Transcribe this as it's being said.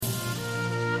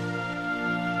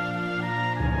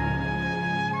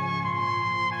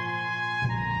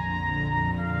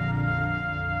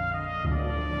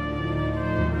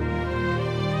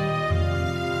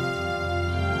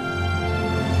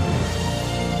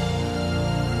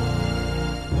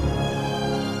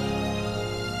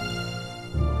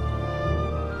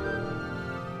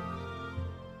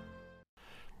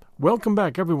Welcome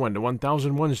back, everyone, to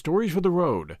 1001 Stories for the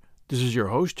Road. This is your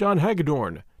host, John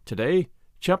Hagedorn. Today,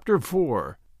 Chapter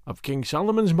 4 of King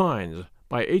Solomon's Mines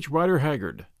by H. Rider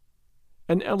Haggard.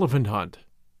 An Elephant Hunt.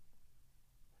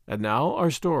 And now,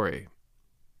 our story.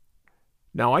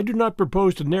 Now, I do not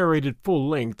propose to narrate at full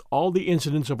length all the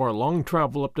incidents of our long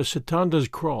travel up to Sitanda's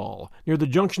Kraal, near the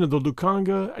junction of the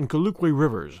Lukanga and Kalukwe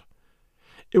rivers.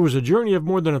 It was a journey of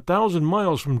more than 1,000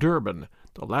 miles from Durban,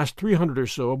 the last 300 or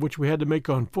so of which we had to make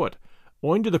on foot,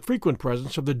 owing to the frequent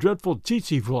presence of the dreadful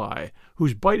tsetse fly,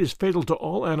 whose bite is fatal to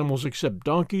all animals except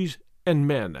donkeys and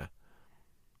men.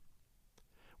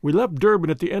 We left Durban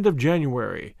at the end of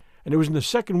January, and it was in the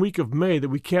second week of May that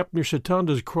we camped near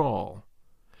Sitanda's Kraal.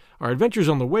 Our adventures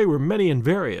on the way were many and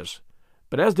various,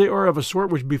 but as they are of a sort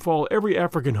which befall every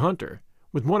African hunter,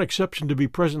 with one exception to be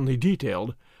presently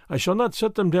detailed, I shall not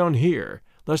set them down here,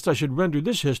 lest I should render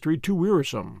this history too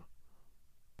wearisome.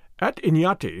 At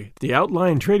Inyati, the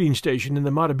outlying trading station in the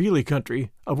Matabele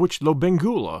country, of which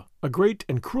Lobengula, a great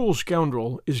and cruel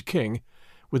scoundrel, is king,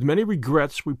 with many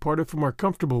regrets we parted from our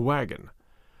comfortable wagon.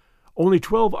 Only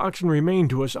 12 oxen remained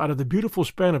to us out of the beautiful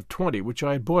span of 20 which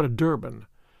I had bought at Durban.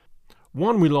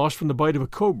 One we lost from the bite of a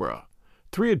cobra,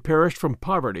 3 had perished from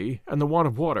poverty and the want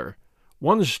of water,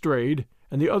 1 strayed,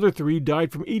 and the other 3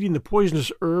 died from eating the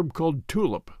poisonous herb called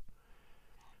tulip.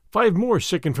 5 more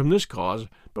sickened from this cause,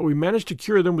 but we managed to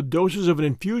cure them with doses of an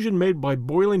infusion made by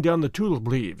boiling down the tulip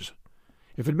leaves.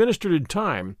 If administered in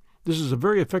time, this is a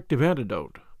very effective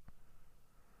antidote.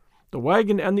 The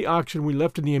wagon and the oxen we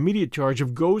left in the immediate charge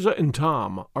of Goza and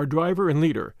Tom, our driver and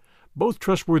leader, both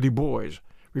trustworthy boys,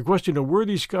 requesting a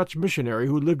worthy Scotch missionary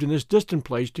who lived in this distant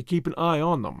place to keep an eye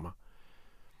on them.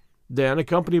 Then,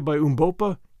 accompanied by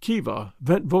Umbopa, Kiva,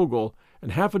 Vent Vogel,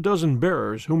 and half a dozen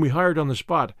bearers whom we hired on the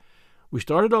spot, we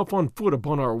started off on foot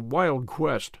upon our wild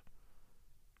quest.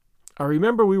 I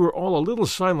remember we were all a little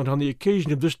silent on the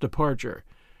occasion of this departure,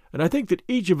 and I think that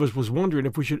each of us was wondering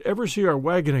if we should ever see our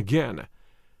wagon again.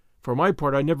 For my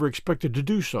part, I never expected to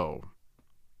do so.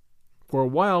 For a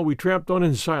while we tramped on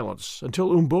in silence, until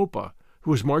Umbopa,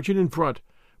 who was marching in front,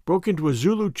 broke into a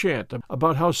Zulu chant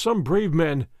about how some brave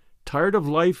men, tired of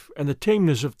life and the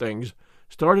tameness of things,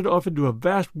 started off into a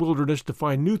vast wilderness to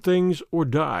find new things or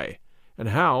die, and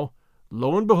how,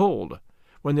 lo and behold,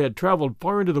 when they had traveled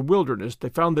far into the wilderness, they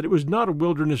found that it was not a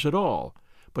wilderness at all,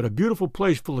 but a beautiful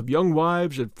place full of young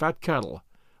wives and fat cattle,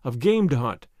 of game to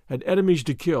hunt and enemies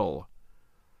to kill.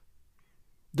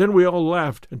 Then we all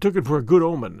laughed and took it for a good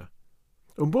omen.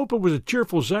 Umbopa was a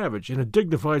cheerful savage in a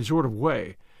dignified sort of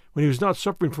way, when he was not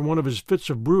suffering from one of his fits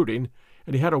of brooding,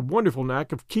 and he had a wonderful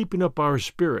knack of keeping up our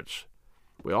spirits.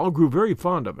 We all grew very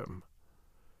fond of him.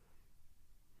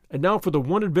 And now for the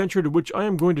one adventure to which I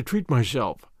am going to treat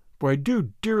myself, for I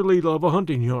do dearly love a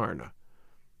hunting yarn.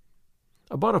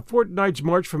 About a fortnight's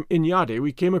march from Inyati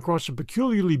we came across a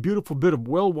peculiarly beautiful bit of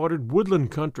well-watered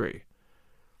woodland country.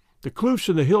 The kloofs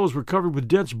and the hills were covered with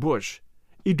dense bush,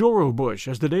 idoro bush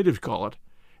as the natives call it,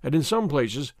 and in some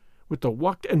places with the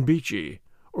wakt and beachy,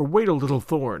 or wait-a-little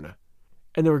thorn,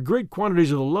 and there were great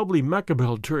quantities of the lovely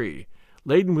macabel tree,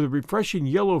 laden with refreshing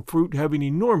yellow fruit having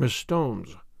enormous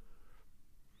stones.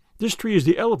 This tree is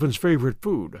the elephant's favorite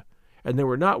food, and there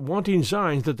were not wanting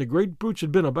signs that the great brutes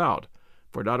had been about,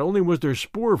 for not only was their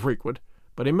spoor frequent,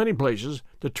 but in many places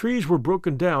the trees were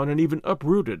broken down and even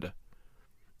uprooted.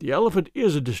 The elephant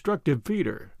is a destructive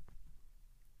feeder.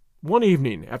 One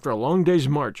evening, after a long day's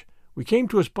march, we came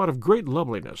to a spot of great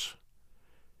loveliness.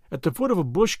 At the foot of a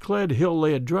bush-clad hill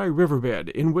lay a dry riverbed,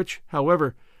 in which,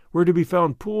 however, were to be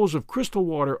found pools of crystal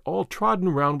water all trodden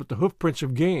round with the hoof-prints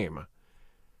of game.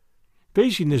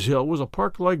 Facing this hill was a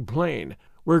park-like plain,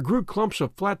 where grew clumps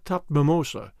of flat-topped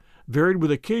mimosa, varied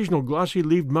with occasional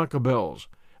glossy-leaved macabels,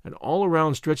 and all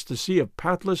around stretched the sea of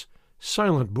pathless,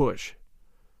 silent bush.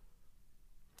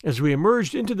 As we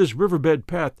emerged into this riverbed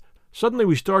path, suddenly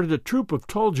we started a troop of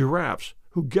tall giraffes,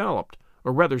 who galloped,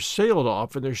 or rather sailed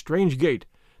off in their strange gait,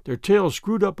 their tails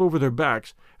screwed up over their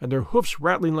backs, and their hoofs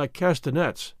rattling like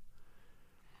castanets.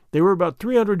 They were about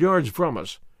 300 yards from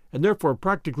us, and therefore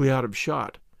practically out of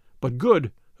shot. But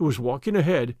Good, who was walking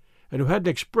ahead, and who had an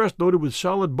express loaded with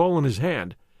solid ball in his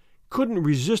hand, couldn't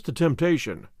resist the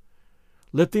temptation.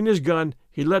 Lifting his gun,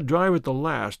 he let drive at the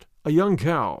last, a young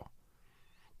cow.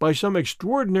 By some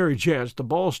extraordinary chance, the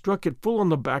ball struck it full on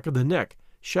the back of the neck,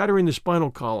 shattering the spinal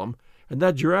column, and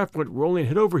that giraffe went rolling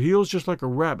head over heels just like a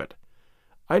rabbit.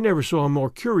 I never saw a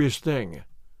more curious thing.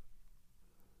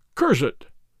 "Curse it,"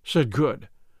 said Good,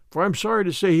 for I'm sorry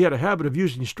to say he had a habit of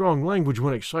using strong language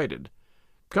when excited.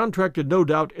 Contracted, no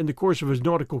doubt, in the course of his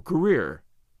nautical career.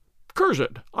 "Curse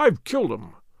it, I've killed him."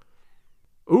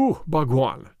 "Ooh,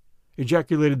 Bhagwan,"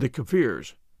 ejaculated the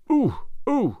Kaffirs. Ooh,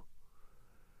 ooh!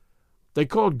 They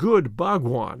called Good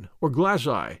Bhagwan, or Glass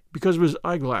Eye, because of his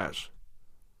eyeglass.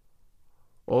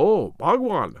 Oh,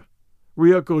 Bhagwan!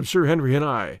 Re-echoed Sir Henry and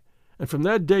I, and from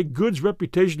that day Good's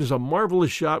reputation as a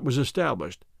marvelous shot was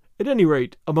established, at any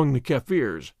rate among the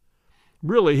Kaffirs.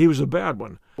 Really, he was a bad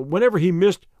one, but whenever he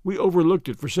missed, we overlooked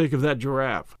it for sake of that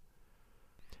giraffe.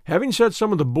 Having set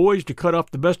some of the boys to cut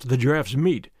off the best of the giraffe's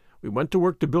meat, we went to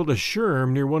work to build a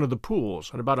sherm near one of the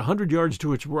pools, and about 100 yards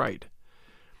to its right.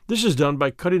 This is done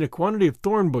by cutting a quantity of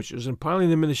thorn bushes and piling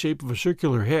them in the shape of a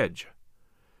circular hedge.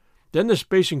 Then the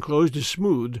space enclosed is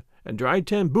smoothed, and dried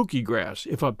tambuki grass,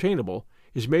 if obtainable,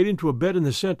 is made into a bed in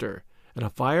the center, and a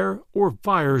fire or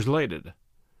fires lighted.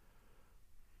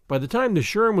 By the time the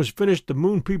sherm was finished, the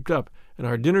moon peeped up, and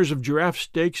our dinners of giraffe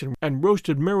steaks and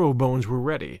roasted marrow bones were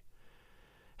ready.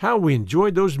 How we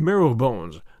enjoyed those marrow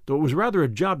bones, though it was rather a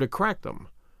job to crack them.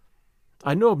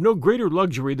 I know of no greater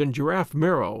luxury than giraffe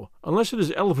marrow, unless it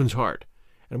is elephant's heart,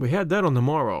 and we had that on the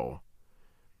morrow.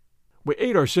 We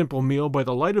ate our simple meal by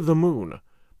the light of the moon,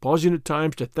 pausing at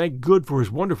times to thank Good for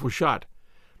his wonderful shot.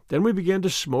 Then we began to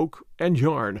smoke and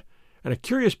yarn, and a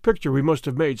curious picture we must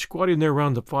have made squatting there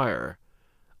round the fire.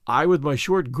 I with my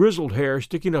short grizzled hair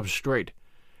sticking up straight,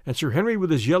 and Sir Henry with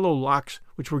his yellow locks,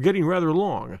 which were getting rather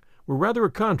long, were rather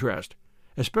a contrast,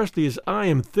 especially as I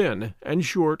am thin and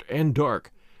short and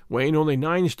dark, weighing only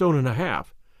 9 stone and a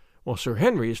half, while Sir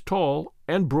Henry is tall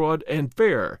and broad and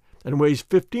fair, and weighs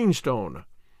 15 stone.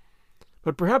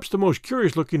 But perhaps the most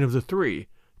curious-looking of the three,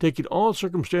 taking all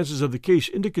circumstances of the case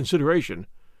into consideration,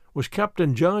 was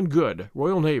Captain John Good,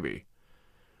 Royal Navy.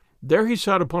 There he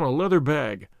sat upon a leather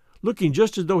bag, looking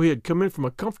just as though he had come in from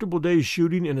a comfortable day's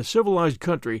shooting in a civilized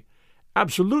country,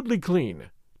 absolutely clean,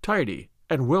 tidy,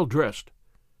 and well-dressed.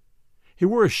 He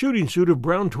wore a shooting suit of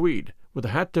brown tweed, with a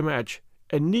hat to match,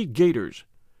 and neat gaiters.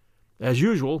 As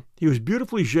usual, he was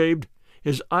beautifully shaved,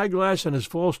 his eyeglass and his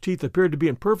false teeth appeared to be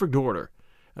in perfect order,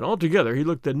 and altogether he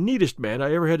looked the neatest man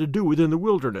I ever had to do with in the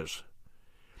wilderness.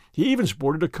 He even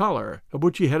sported a collar, of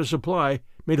which he had a supply,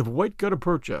 made of white gutta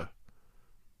percha.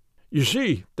 "You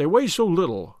see, they weigh so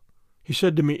little," he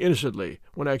said to me innocently,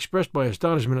 when I expressed my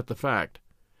astonishment at the fact,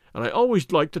 "and I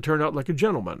always like to turn out like a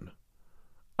gentleman."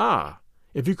 Ah,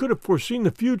 if he could have foreseen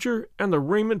the future and the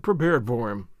raiment prepared for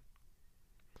him!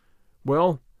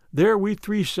 Well, there we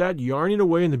three sat yarning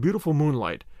away in the beautiful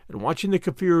moonlight, and watching the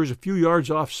Kaffirs a few yards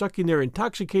off sucking their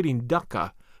intoxicating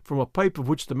dakka from a pipe of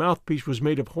which the mouthpiece was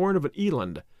made of horn of an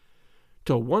eland,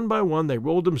 till one by one they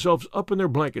rolled themselves up in their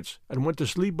blankets and went to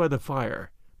sleep by the fire,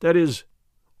 that is,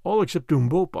 all except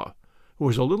Umbopa, who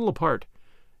was a little apart,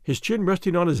 his chin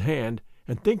resting on his hand,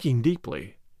 and thinking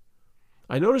deeply.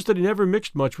 I noticed that he never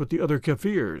mixed much with the other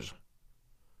Kaffirs.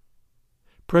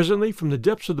 Presently, from the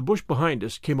depths of the bush behind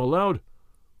us, came a loud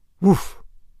woof,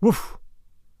 woof.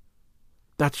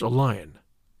 "That's a lion,"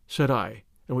 said I,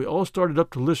 and we all started up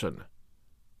to listen.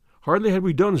 Hardly had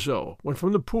we done so, when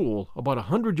from the pool, about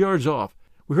 100 yards off,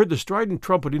 we heard the strident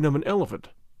trumpeting of an elephant.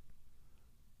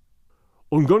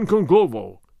 "Ungunkun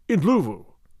glovo, Indluvu!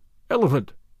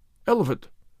 Elephant! Elephant!"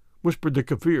 whispered the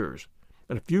Kaffirs,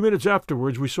 and a few minutes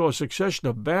afterwards we saw a succession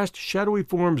of vast, shadowy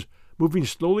forms moving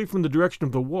slowly from the direction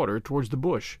of the water towards the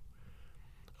bush.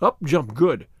 Up jumped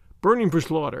Good, burning for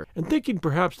slaughter, and thinking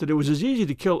perhaps that it was as easy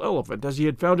to kill elephant as he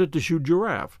had found it to shoot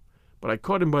giraffe, but I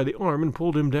caught him by the arm and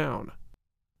pulled him down.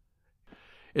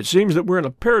 "It seems that we're in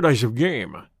a paradise of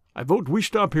game. I vote we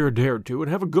stop here a day or two and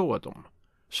have a go at them,"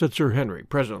 said Sir Henry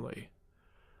presently.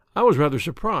 I was rather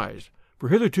surprised, for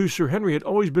hitherto Sir Henry had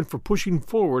always been for pushing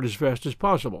forward as fast as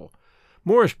possible,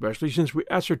 more especially since we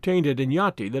ascertained at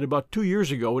Inyati that about 2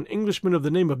 years ago an Englishman of the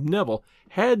name of Neville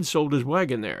had sold his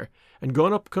wagon there and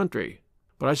gone up country,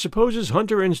 but I suppose his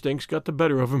hunter instincts got the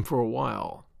better of him for a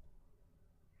while.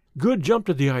 Good jumped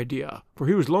at the idea, for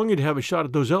he was longing to have a shot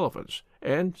at those elephants,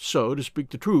 and so, to speak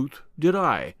the truth, did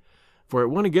I, for it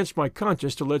went against my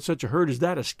conscience to let such a herd as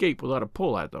that escape without a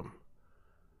pull at them.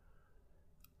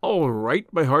 "All right,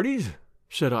 my hearties,"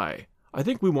 said I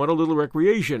think we want a little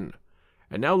recreation.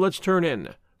 And now let's turn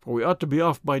in, for we ought to be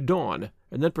off by dawn,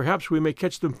 and then perhaps we may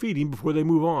catch them feeding before they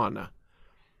move on."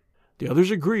 The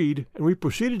others agreed, and we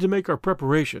proceeded to make our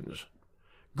preparations.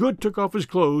 Good took off his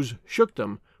clothes, shook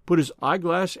them, put his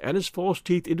eyeglass and his false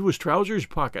teeth into his trousers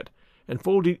pocket, and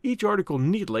folding each article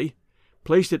neatly,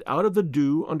 placed it out of the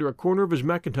dew under a corner of his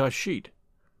mackintosh sheet.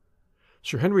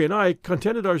 Sir Henry and I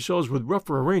contented ourselves with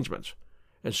rougher arrangements,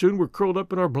 and soon were curled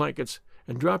up in our blankets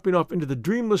and dropping off into the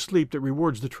dreamless sleep that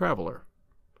rewards the traveler.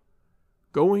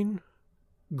 Going.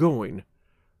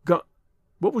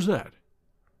 What was that?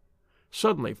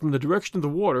 Suddenly, from the direction of the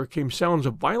water came sounds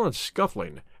of violent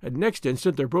scuffling, and next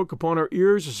instant there broke upon our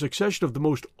ears a succession of the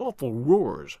most awful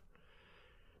roars.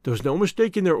 There was no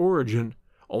mistaking their origin.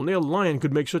 Only a lion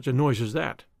could make such a noise as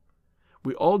that.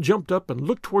 We all jumped up and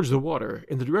looked towards the water,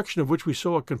 in the direction of which we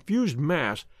saw a confused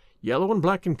mass, yellow and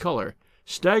black in color,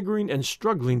 staggering and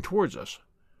struggling towards us.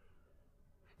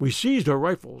 We seized our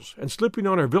rifles, and slipping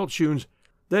on our veltschoons,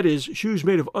 that is, shoes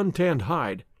made of untanned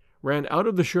hide, ran out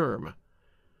of the scherm.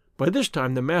 By this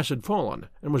time the mass had fallen,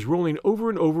 and was rolling over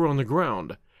and over on the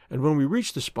ground, and when we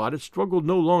reached the spot it struggled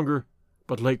no longer,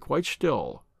 but lay quite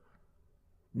still.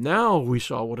 Now we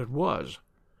saw what it was.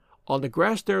 On the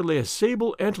grass there lay a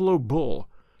sable antelope bull,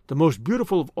 the most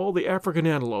beautiful of all the African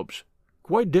antelopes,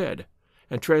 quite dead,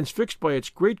 and transfixed by its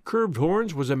great curved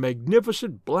horns was a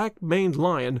magnificent black-maned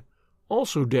lion,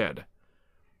 also dead.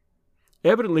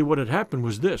 Evidently what had happened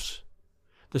was this.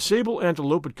 The sable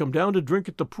antelope had come down to drink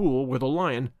at the pool where the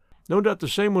lion, no doubt the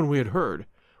same one we had heard,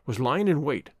 was lying in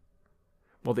wait.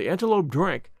 While the antelope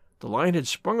drank, the lion had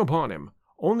sprung upon him,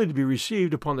 only to be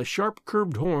received upon the sharp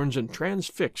curved horns and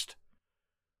transfixed.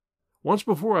 Once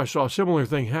before I saw a similar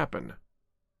thing happen.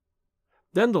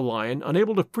 Then the lion,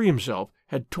 unable to free himself,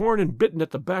 had torn and bitten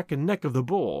at the back and neck of the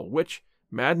bull, which,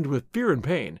 maddened with fear and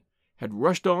pain, had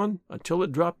rushed on until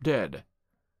it dropped dead.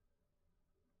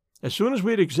 As soon as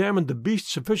we had examined the beast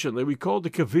sufficiently, we called the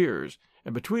Kaffirs,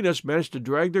 and between us managed to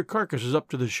drag their carcasses up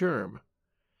to the scherm.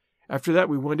 After that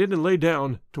we went in and lay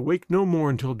down, to wake no more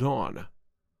until dawn.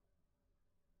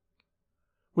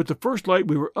 With the first light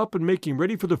we were up and making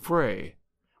ready for the fray.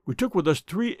 We took with us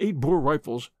 3 8-bore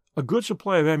rifles, a good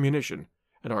supply of ammunition,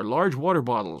 and our large water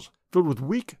bottles, filled with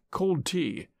weak, cold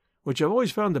tea, which I've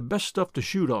always found the best stuff to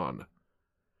shoot on.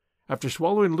 After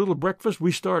swallowing a little breakfast,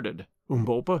 we started,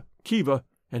 Umbopa, Kiva,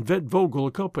 and Vet Vogel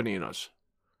accompanying us.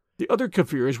 The other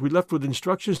Kaffirs we left with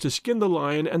instructions to skin the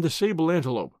lion and the sable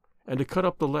antelope, and to cut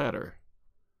up the latter.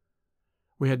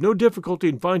 We had no difficulty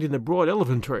in finding the broad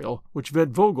elephant trail, which Vet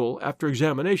Vogel, after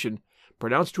examination,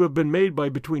 pronounced to have been made by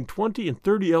between 20 and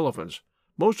 30 elephants,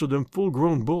 most of them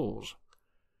full-grown bulls.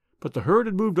 But the herd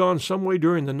had moved on some way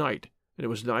during the night, and it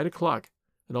was 9 o'clock,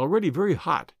 and already very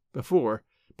hot, before,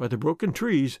 by the broken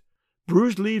trees,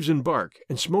 bruised leaves and bark,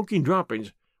 and smoking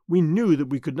droppings, we knew that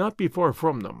we could not be far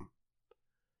from them.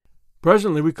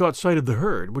 Presently we caught sight of the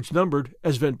herd, which numbered,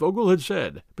 as Vet Vogel had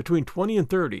said, between 20 and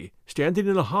 30, standing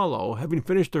in a hollow, having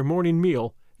finished their morning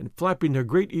meal, and flapping their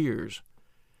great ears.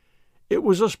 It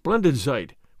was a splendid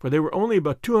sight, for they were only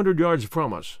about 200 yards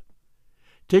from us.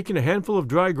 Taking a handful of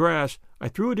dry grass, I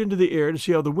threw it into the air to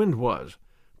see how the wind was,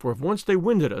 for if once they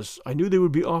winded us, I knew they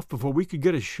would be off before we could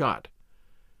get a shot.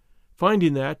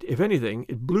 Finding that, if anything,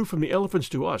 it blew from the elephants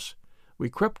to us, we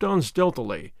crept on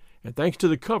stealthily, and thanks to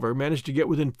the cover managed to get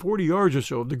within 40 yards or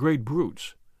so of the great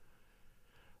brutes.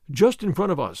 Just in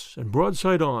front of us, and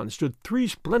broadside on, stood 3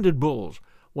 splendid bulls,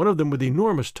 one of them with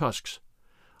enormous tusks.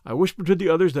 I whispered to the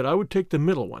others that I would take the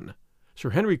middle one,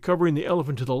 Sir Henry covering the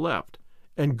elephant to the left,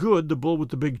 and Good the bull with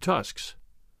the big tusks.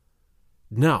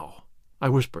 "Now," I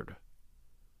whispered.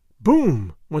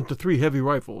 Boom! Went the 3 heavy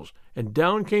rifles, and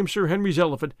down came Sir Henry's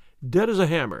elephant, dead as a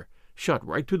hammer, shot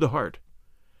right through the heart.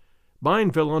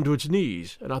 Mine fell onto its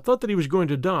knees, and I thought that he was going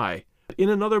to die, but in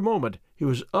another moment he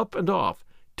was up and off,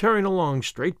 tearing along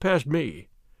straight past me.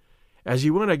 As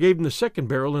he went I gave him the second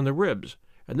barrel in the ribs,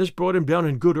 and this brought him down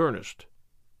in good earnest.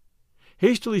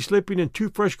 Hastily slipping in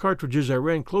 2 fresh cartridges I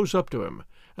ran close up to him,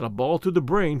 and a ball through the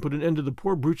brain put an end to the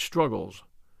poor brute's struggles.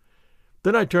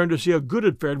 Then I turned to see how Good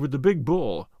had fared with the big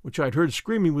bull, which I had heard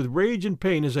screaming with rage and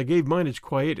pain as I gave mine its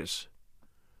quietus.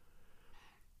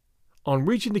 On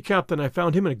reaching the captain I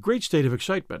found him in a great state of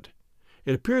excitement.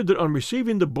 It appeared that on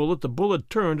receiving the bullet had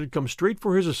turned and come straight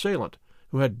for his assailant,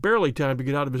 who had barely time to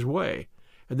get out of his way,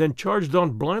 and then charged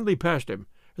on blindly past him,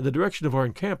 in the direction of our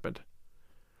encampment.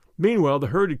 Meanwhile the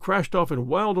herd had crashed off in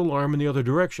wild alarm in the other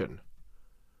direction.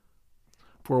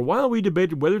 For a while we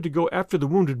debated whether to go after the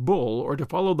wounded bull or to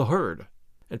follow the herd,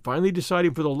 and finally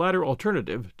deciding for the latter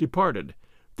alternative, departed,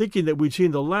 thinking that we'd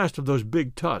seen the last of those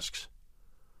big tusks.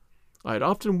 I had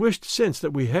often wished since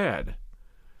that we had.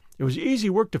 It was easy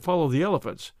work to follow the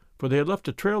elephants, for they had left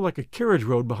a trail like a carriage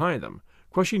road behind them,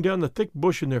 crushing down the thick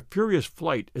bush in their furious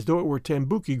flight as though it were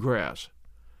tambouki grass.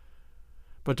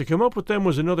 But to come up with them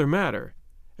was another matter,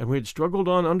 and we had struggled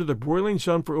on under the broiling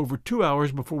sun for over 2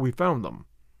 hours before we found them.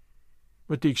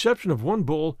 With the exception of one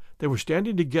bull, they were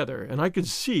standing together, and I could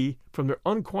see, from their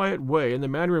unquiet way and the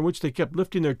manner in which they kept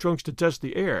lifting their trunks to test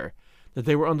the air, that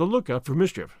they were on the lookout for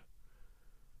mischief.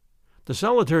 The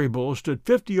solitary bull stood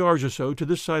 50 yards or so to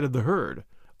this side of the herd,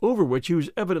 over which he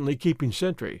was evidently keeping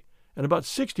sentry, and about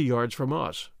 60 yards from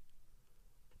us.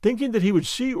 Thinking that he would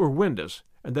see or wind us,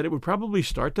 and that it would probably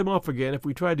start them off again if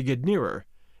we tried to get nearer,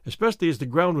 especially as the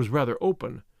ground was rather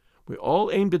open, we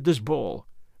all aimed at this bull,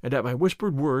 and at my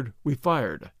whispered word we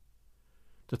fired.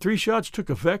 The 3 shots took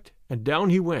effect, and down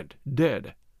he went,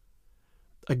 dead.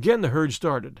 Again the herd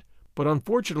started, but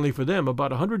unfortunately for them,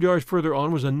 about 100 yards further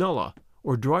on was a nullah,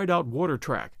 or dried-out water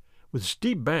track, with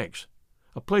steep banks,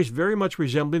 a place very much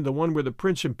resembling the one where the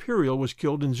Prince Imperial was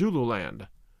killed in Zululand.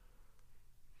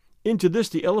 Into this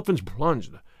the elephants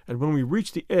plunged, and when we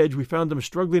reached the edge we found them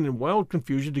struggling in wild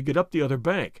confusion to get up the other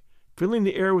bank, filling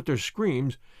the air with their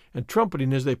screams and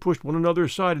trumpeting as they pushed one another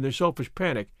aside in their selfish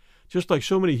panic, just like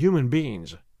so many human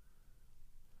beings.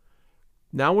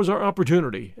 Now was our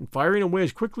opportunity, and firing away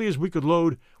as quickly as we could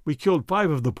load, we killed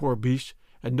 5 of the poor beasts,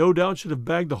 and no doubt should have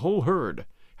bagged the whole herd,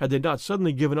 had they not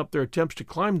suddenly given up their attempts to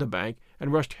climb the bank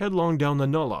and rushed headlong down the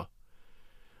nullah.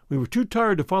 We were too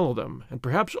tired to follow them, and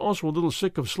perhaps also a little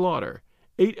sick of slaughter,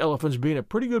 8 elephants being a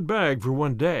pretty good bag for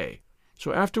one day.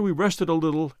 So after we rested a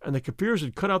little, and the Kafirs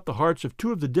had cut out the hearts of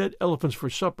 2 of the dead elephants for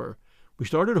supper, we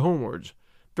started homewards,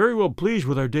 very well pleased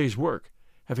with our day's work,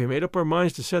 having made up our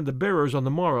minds to send the bearers on the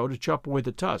morrow to chop away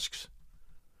the tusks.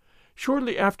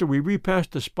 Shortly after we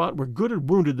repassed the spot where Good had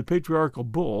wounded the patriarchal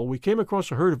bull, we came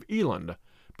across a herd of eland,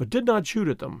 but did not shoot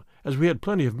at them, as we had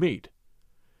plenty of meat.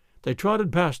 They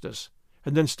trotted past us,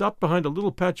 and then stopped behind a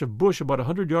little patch of bush about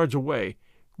 100 yards away,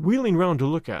 wheeling round to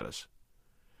look at us.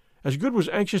 As Good was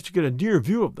anxious to get a near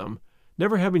view of them,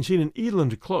 never having seen an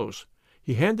eland close,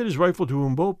 he handed his rifle to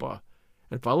Umbopa,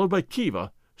 and followed by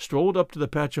Kiva, strolled up to the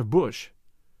patch of bush.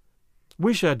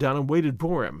 We sat down and waited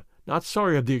for him, not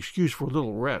sorry of the excuse for a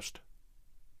little rest.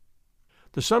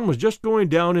 The sun was just going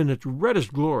down in its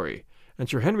reddest glory, and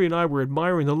Sir Henry and I were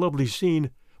admiring the lovely scene,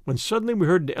 when suddenly we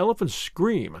heard an elephant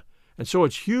scream, and saw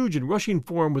its huge and rushing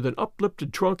form with an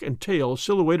uplifted trunk and tail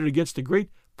silhouetted against the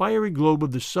great fiery globe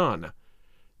of the sun.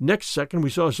 Next second we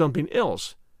saw something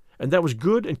else, and that was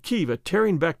Good and Kiva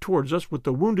tearing back towards us with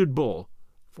the wounded bull,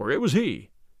 for it was he,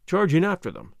 charging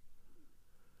after them.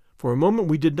 For a moment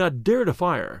we did not dare to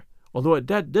fire, although at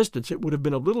that distance it would have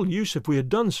been of little use if we had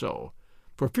done so,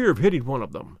 for fear of hitting one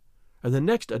of them, and the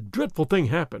next a dreadful thing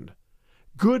happened.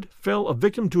 Good fell a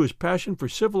victim to his passion for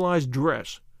civilized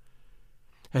dress.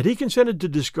 Had he consented to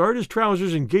discard his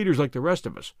trousers and gaiters like the rest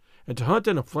of us, and to hunt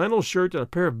in a flannel shirt and a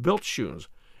pair of belt shoes,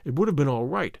 it would have been all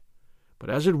right. But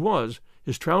as it was,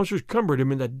 his trousers cumbered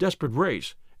him in that desperate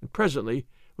race, and presently,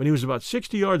 when he was about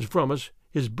 60 yards from us,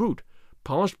 his boot,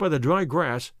 polished by the dry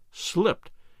grass,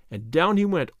 slipped, and down he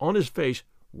went on his face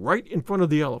right in front of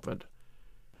the elephant.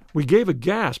 We gave a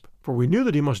gasp, for we knew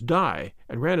that he must die,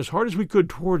 and ran as hard as we could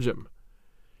towards him.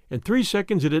 In 3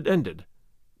 seconds it had ended,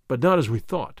 but not as we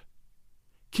thought.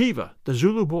 Kiva, the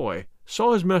Zulu boy,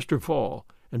 saw his master fall,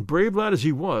 and brave lad as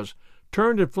he was,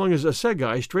 turned and flung his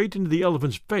assegai straight into the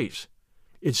elephant's face.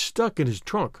 It stuck in his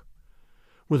trunk.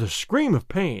 With a scream of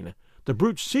pain, the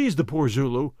brute seized the poor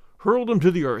Zulu, hurled him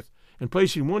to the earth, and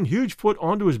placing one huge foot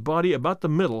onto his body about the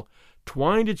middle,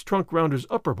 twined its trunk round his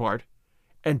upper part,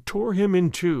 and tore him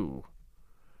in 2.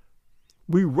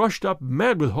 We rushed up,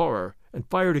 mad with horror, and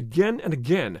fired again and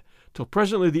again, till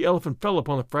presently the elephant fell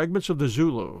upon the fragments of the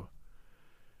Zulu.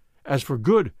 As for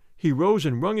Good, he rose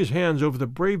and wrung his hands over the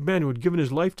brave man who had given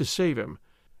his life to save him,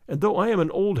 and though I am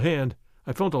an old hand,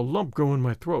 I felt a lump grow in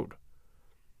my throat.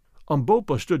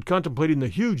 Umbopa stood contemplating the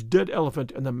huge dead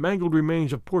elephant and the mangled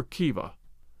remains of poor Kiva.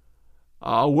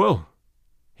 "Ah, well,"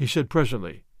 he said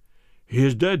presently, "he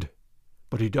is dead,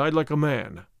 but he died like a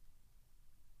man."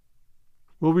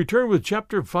 We'll return with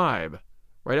Chapter 5,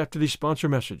 right after these sponsor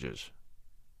messages.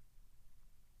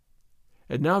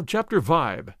 And now Chapter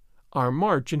 5, our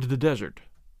march into the desert.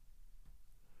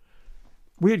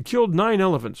 We had killed 9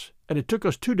 elephants, and it took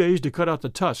us 2 days to cut out the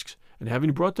tusks, and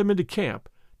having brought them into camp,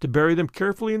 to bury them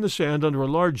carefully in the sand under a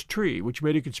large tree, which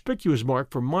made a conspicuous mark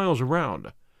for miles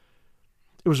around.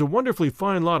 It was a wonderfully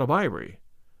fine lot of ivory.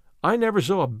 I never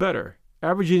saw a better,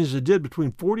 averaging as it did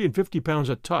between 40 and 50 pounds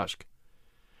a tusk.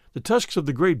 The tusks of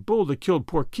the great bull that killed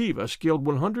poor Kiva scaled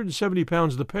 170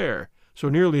 pounds the pair, so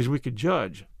nearly as we could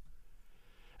judge.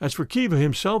 As for Kiva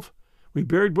himself, we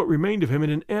buried what remained of him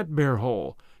in an ant-bear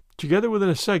hole, together with an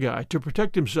assegai to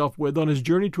protect himself with on his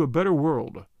journey to a better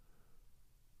world.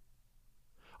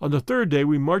 On the 3rd day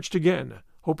we marched again,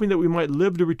 hoping that we might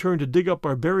live to return to dig up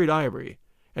our buried ivory,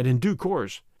 and in due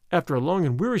course, after a long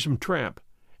and wearisome tramp,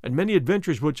 and many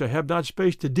adventures which I have not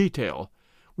space to detail,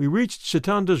 we reached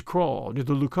Sitanda's Kraal near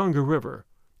the Lukanga River,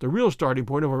 the real starting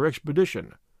point of our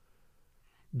expedition.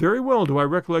 Very well do I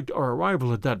recollect our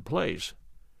arrival at that place.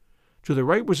 To the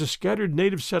right was a scattered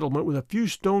native settlement with a few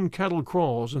stone cattle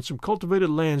kraals and some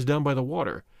cultivated lands down by the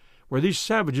water, where these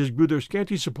savages grew their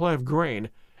scanty supply of grain,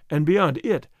 and beyond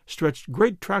it stretched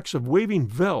great tracts of waving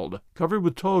veld covered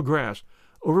with tall grass,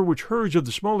 over which herds of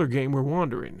the smaller game were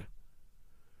wandering.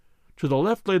 To the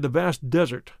left lay the vast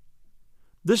desert.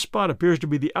 This spot appears to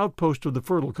be the outpost of the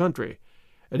fertile country,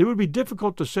 and it would be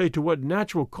difficult to say to what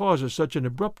natural causes such an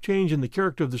abrupt change in the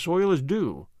character of the soil is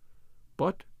due.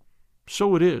 But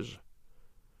so it is.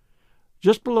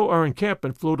 Just below our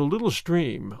encampment flowed a little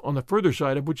stream, on the further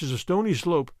side of which is a stony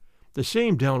slope, the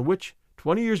same down which,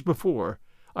 20 years before,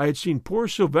 I had seen poor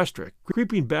Silvestre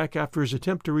creeping back after his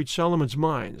attempt to reach Solomon's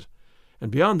mines, and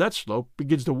beyond that slope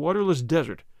begins the waterless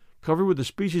desert, covered with a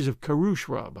species of karoo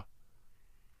shrub.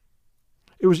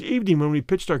 It was evening when we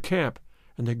pitched our camp,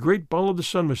 and the great ball of the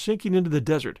sun was sinking into the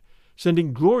desert,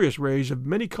 sending glorious rays of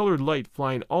many-colored light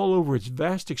flying all over its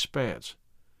vast expanse.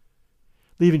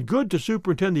 Leaving Good to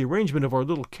superintend the arrangement of our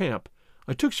little camp,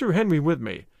 I took Sir Henry with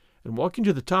me, and walking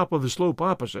to the top of the slope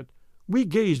opposite, we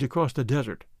gazed across the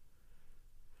desert.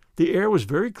 The air was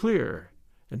very clear,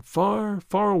 and far,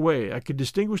 far away I could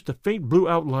distinguish the faint blue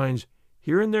outlines,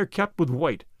 here and there capped with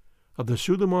white, of the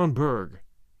Suleiman Berg.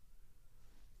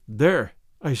 "There,"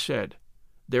 I said,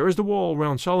 "there is the wall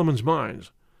round Solomon's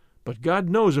mines, but God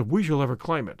knows if we shall ever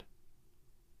climb it."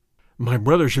 "My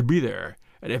brother should be there,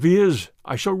 and if he is,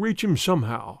 I shall reach him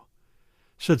somehow,"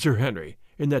 said Sir Henry,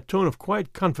 in that tone of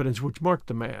quiet confidence which marked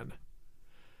the man.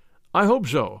 "I hope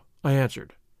so," I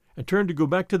answered, and turned to go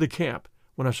back to the camp,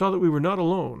 when I saw that we were not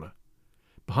alone.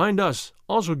 Behind us,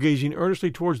 also gazing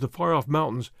earnestly towards the far-off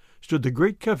mountains, stood the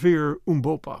great Kaffir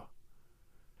Umbopa.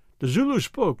 The Zulu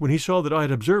spoke when he saw that I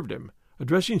had observed him,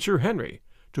 addressing Sir Henry,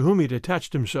 to whom he had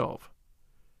attached himself.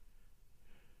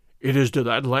 "It is to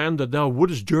that land that thou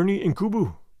wouldest journey,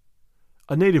 Incubu?"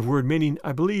 A native word meaning,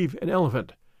 I believe, an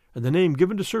elephant, and the name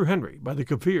given to Sir Henry by the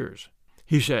Kaffirs,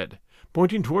 he said,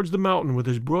 pointing towards the mountain with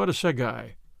his broad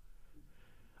assegai.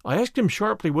 I asked him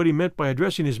sharply what he meant by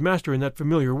addressing his master in that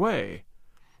familiar way.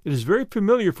 It is very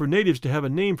familiar for natives to have a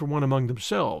name for one among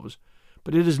themselves,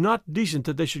 but it is not decent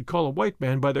that they should call a white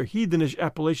man by their heathenish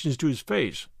appellations to his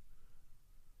face.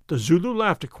 The Zulu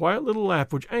laughed a quiet little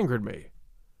laugh which angered me.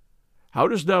 "How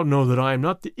dost thou know that I am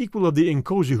not the equal of the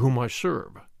Inkosi whom I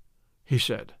serve?" he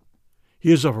said.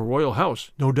 "He is of a royal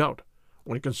house, no doubt.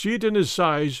 One can see it in his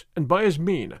size and by his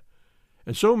mien,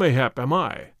 and so mayhap am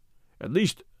I. At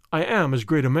least I am as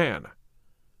great a man.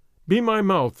 Be my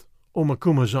mouth, O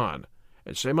Macumazahn,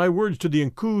 and say my words to the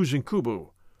Inkoos and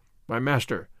Kubu, my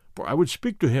master, for I would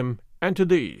speak to him and to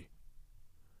thee."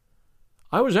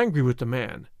 I was angry with the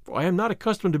man, for I am not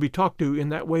accustomed to be talked to in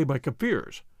that way by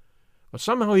Kaffirs, but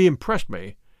somehow he impressed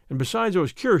me, and besides I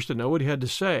was curious to know what he had to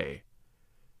say.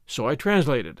 So I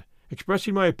translated,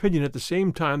 expressing my opinion at the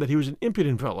same time that he was an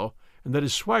impudent fellow, and that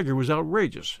his swagger was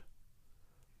outrageous.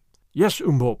 "Yes,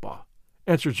 Umbopa,"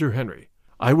 answered Sir Henry,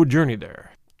 "I would journey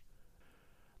there.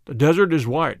 The desert is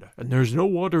wide, and there is no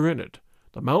water in it.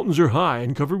 The mountains are high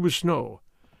and covered with snow,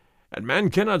 and man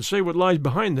cannot say what lies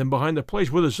behind them, behind the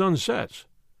place where the sun sets.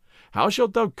 How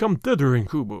shalt thou come thither,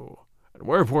 Incubu, and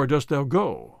wherefore dost thou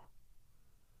go?"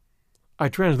 I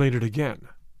translated again.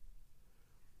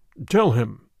 "Tell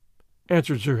him,"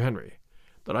 answered Sir Henry,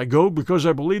 "that I go because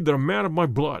I believe that a man of my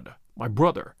blood, my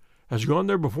brother, has gone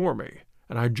there before me,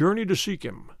 and I journey to seek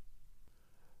him."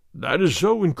 "That is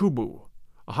so, Incubu.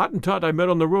 A Hottentot I met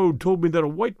on the road told me that a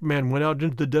white man went out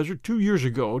into the desert 2 years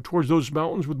ago towards those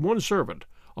mountains with one servant,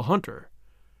 a hunter,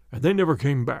 and they never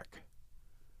came back."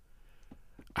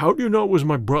 "How do you know it was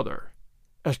my brother?"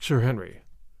 asked Sir Henry.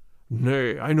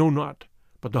 "Nay, I know not,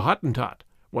 but the Hottentot,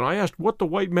 when I asked what the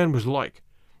white man was like,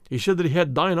 he said that he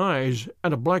had thine eyes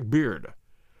and a black beard.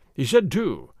 He said,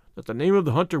 too, that the name of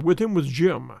the hunter with him was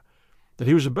Jim, that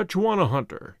he was a Bechuana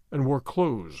hunter and wore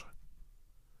clothes."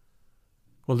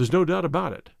 "Well, there's no doubt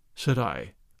about it," said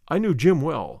I. "I knew Jim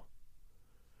well."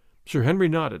 Sir Henry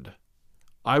nodded.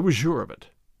 "I was sure of it,"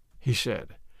 he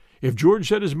said. "If George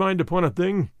set his mind upon a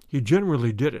thing, he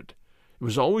generally did it. It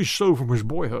was always so from his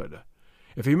boyhood.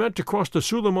 If he meant to cross the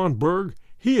Suleiman Berg,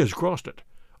 he has crossed it,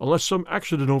 unless some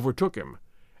accident overtook him,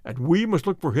 and we must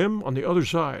look for him on the other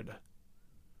side."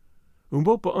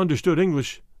 Umbopa understood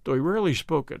English, though he rarely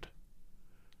spoke it.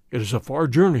 "It is a far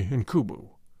journey, Incubu,"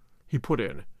 he put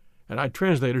in, and I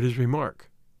translated his remark.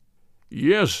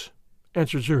 "Yes,"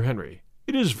 answered Sir Henry,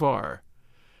 "it is far,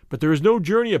 but there is no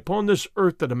journey upon this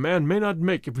earth that a man may not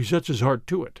make if he sets his heart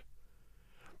to it.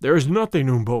 There is nothing,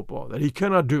 Umbopa, that he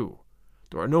cannot do.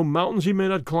 There are no mountains he may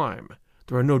not climb.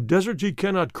 There are no deserts he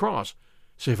cannot cross,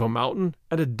 save a mountain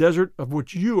and a desert of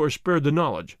which you are spared the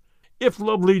knowledge. If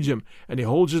love leads him, and he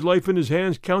holds his life in his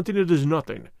hands, counting it as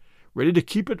nothing, ready to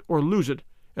keep it or lose it,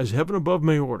 as heaven above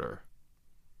may order."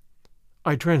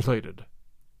 I translated.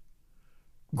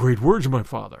 "Great words, my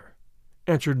father,"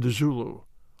 answered the Zulu.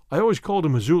 I always called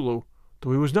him a Zulu,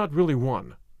 though he was not really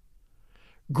one.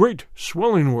 "Great,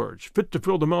 swelling words, fit to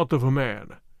fill the mouth of a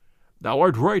man. Thou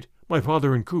art right, my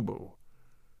father Nkubu.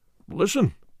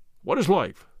 Listen, what is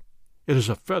life? It is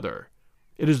a feather.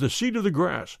 It is the seed of the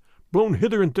grass, blown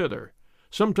hither and thither,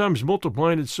 sometimes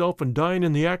multiplying itself and dying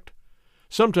in the act,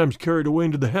 sometimes carried away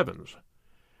into the heavens.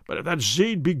 But if that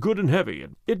seed be good and heavy,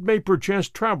 it may perchance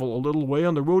travel a little way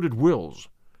on the road it wills.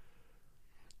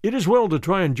 It is well to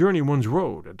try and journey one's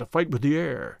road, and to fight with the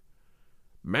air.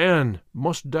 Man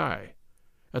must die.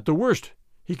 At the worst,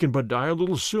 he can but die a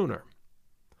little sooner.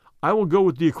 I will go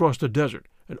with thee across the desert,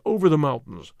 and over the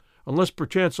mountains, unless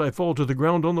perchance I fall to the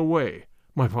ground on the way,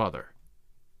 my father."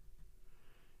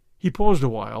 He paused a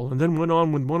while, and then went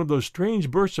on with one of those strange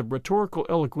bursts of rhetorical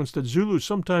eloquence that Zulus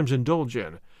sometimes indulge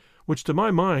in, which to my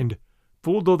mind,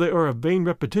 full though they are of vain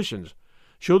repetitions,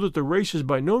 show that the race is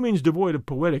by no means devoid of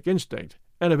poetic instinct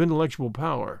and of intellectual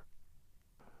power.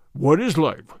 "What is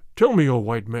life? Tell me, O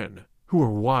white men, who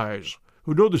are wise,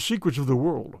 who know the secrets of the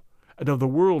world, and of the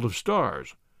world of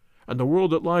stars, and the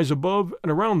world that lies above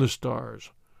and around the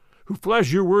stars, who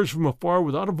flash your words from afar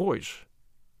without a voice.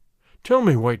 Tell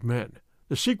me, white men,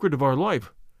 the secret of our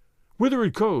life, whither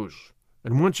it goes,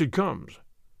 and whence it comes.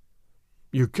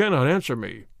 You cannot answer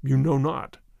me, you know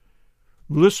not.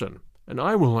 Listen, and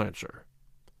I will answer.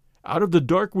 Out of the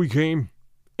dark we came,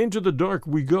 into the dark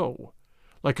we go.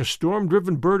 Like a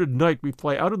storm-driven bird at night we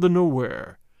fly out of the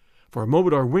nowhere. For a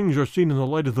moment our wings are seen in the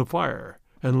light of the fire,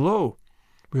 and lo,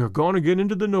 we are gone again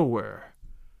into the nowhere.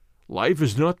 Life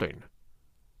is nothing.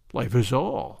 Life is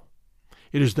all.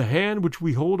 It is the hand which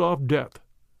we hold off death.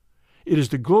 It is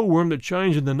the glowworm that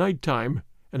shines in the night time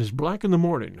and is black in the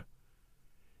morning.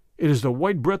 It is the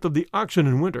white breath of the oxen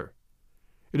in winter.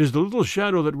 It is the little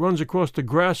shadow that runs across the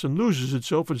grass and loses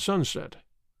itself at sunset."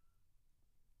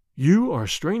 "You are a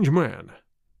strange man,"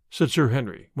 said Sir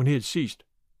Henry, when he had ceased.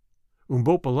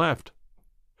 Umbopa laughed.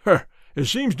 "It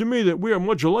seems to me that we are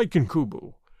much alike in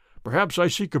Kubu. Perhaps I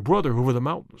seek a brother over the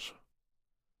mountains."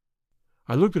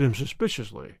 I looked at him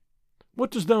suspiciously.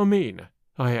 "What dost thou mean?"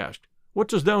 I asked. "What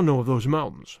dost thou know of those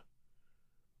mountains?"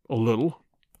 "A little,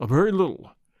 a very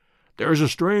little. There is a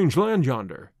strange land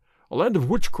yonder, a land of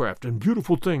witchcraft and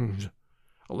beautiful things,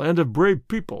 a land of brave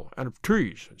people, and of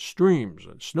trees, and streams,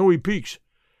 and snowy peaks,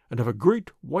 and of a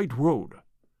great white road.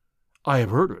 I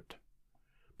have heard it.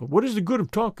 But what is the good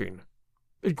of talking?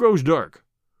 It grows dark.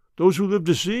 Those who live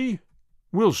to see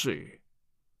will see."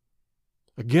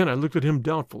 Again I looked at him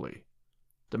doubtfully.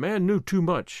 The man knew too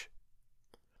much.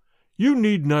 "You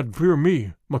need not fear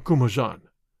me, Macumazahn,"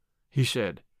 he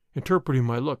said, interpreting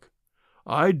my look.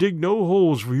 "I dig no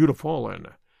holes for you to fall in.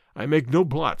 I make no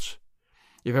plots.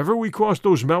 If ever we cross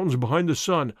those mountains behind the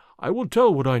sun, I will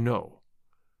tell what I know.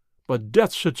 But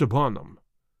death sits upon them.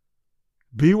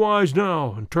 Be wise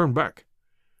now, and turn back.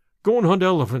 Go and hunt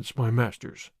elephants, my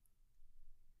masters.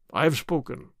 I have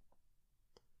spoken."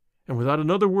 And without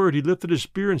another word he lifted his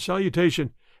spear in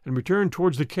salutation and returned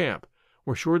towards the camp,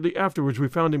 where shortly afterwards we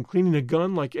found him cleaning a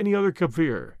gun like any other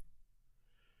Kafir.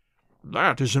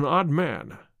 "That is an odd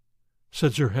man,"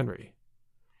 said Sir Henry.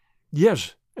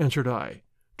 "Yes," answered I,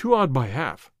 "too odd by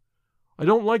half. I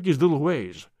don't like his little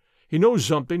ways. He knows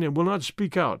something and will not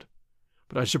speak out.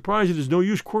 But I suppose it is no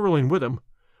use quarreling with him.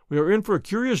 We are in for a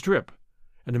curious trip,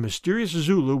 and a mysterious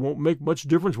Zulu won't make much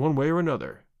difference one way or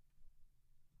another."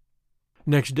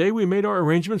 Next day we made our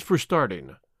arrangements for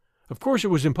starting. Of course it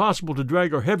was impossible to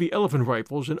drag our heavy elephant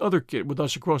rifles and other kit with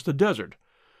us across the desert,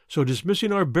 so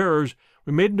dismissing our bearers,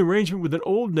 we made an arrangement with an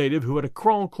old native who had a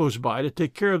kraal close by to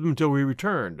take care of them until we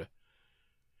returned.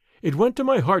 It went to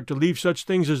my heart to leave such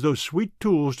things as those sweet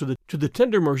tools to the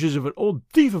tender mercies of an old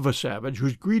thief of a savage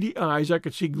whose greedy eyes I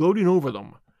could see gloating over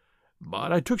them.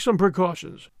 But I took some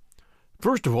precautions.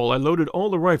 First of all I loaded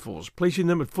all the rifles, placing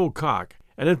them at full cock,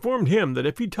 and informed him that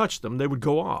if he touched them they would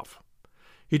go off.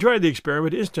 He tried the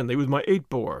experiment instantly with my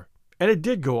 8-bore, and it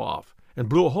did go off, and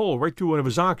blew a hole right through one of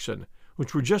his oxen,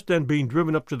 which were just then being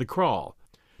driven up to the kraal,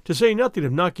 to say nothing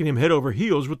of knocking him head over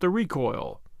heels with the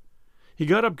recoil. He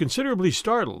got up considerably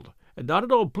startled, and not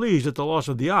at all pleased at the loss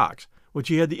of the ox, which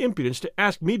he had the impudence to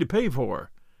ask me to pay for,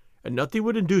 and nothing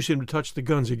would induce him to touch the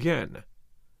guns again.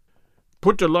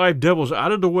 "Put the live devils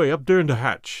out of the way up there in the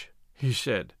hatch," he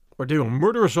said, "or they will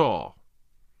murder us all."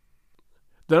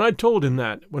 Then I told him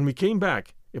that, when we came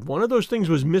back, if one of those things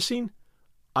was missing,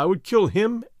 I would kill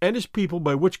him and his people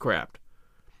by witchcraft,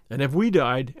 and if we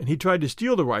died and he tried to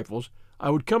steal the rifles, I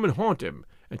would come and haunt him,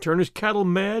 and turn his cattle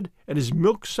mad and his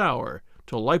milk sour,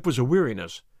 till life was a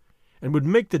weariness, and would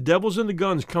make the devils in the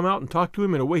guns come out and talk to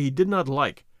him in a way he did not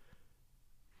like,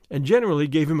 and generally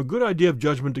gave him a good idea of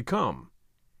judgment to come.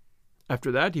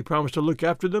 After that he promised to look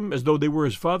after them as though they were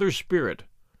his father's spirit.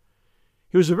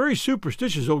 He was a very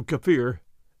superstitious old Kaffir,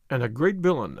 and a great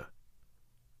villain.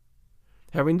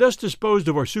 Having thus disposed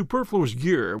of our superfluous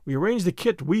gear, we arranged the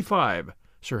kit we five,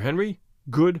 Sir Henry,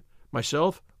 Good,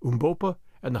 myself, Umbopa,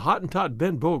 and the Hottentot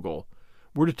Ben Bogle,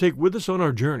 were to take with us on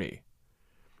our journey.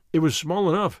 It was small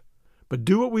enough, but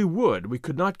do what we would, we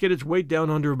could not get its weight down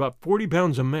under about 40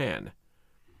 pounds a man.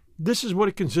 This is what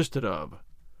it consisted of: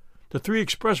 the 3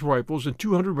 express rifles and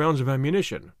 200 rounds of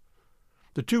ammunition,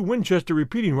 the 2 Winchester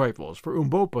repeating rifles for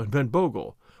Umbopa and Ben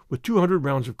Bogle, with 200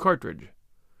 rounds of cartridge,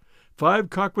 5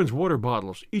 Cochrane's water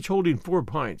bottles, each holding 4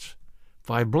 pints,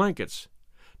 5 blankets,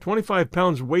 25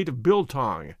 pounds weight of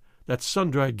biltong, that's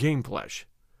sun-dried game flesh,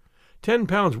 10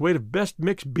 pounds weight of best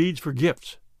mixed beads for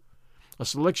gifts, a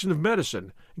selection of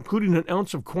medicine, including an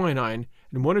ounce of quinine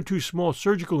and 1 or 2 small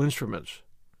surgical instruments,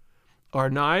 our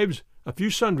knives, a few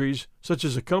sundries, such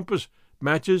as a compass,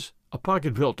 matches, a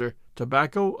pocket filter,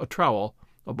 tobacco, a trowel,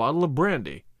 a bottle of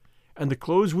brandy, and the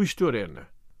clothes we stood in.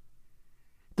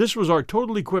 This was our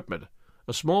total equipment,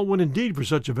 a small one indeed for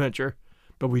such a venture,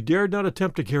 but we dared not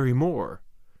attempt to carry more.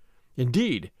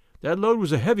 Indeed, that load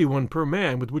was a heavy one per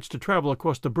man with which to travel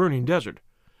across the burning desert,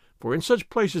 for in such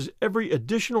places every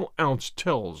additional ounce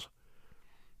tells.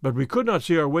 But we could not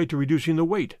see our way to reducing the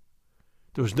weight.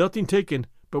 There was nothing taken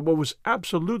but what was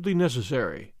absolutely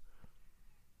necessary.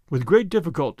 With great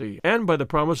difficulty, and by the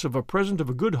promise of a present of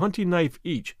a good hunting knife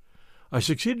each, I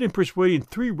succeeded in persuading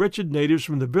 3 wretched natives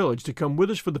from the village to come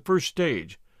with us for the first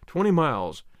stage, 20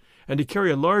 miles, and to carry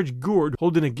a large gourd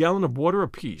holding a gallon of water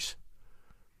apiece.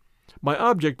 My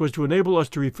object was to enable us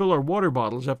to refill our water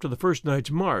bottles after the first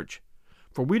night's march,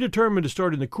 for we determined to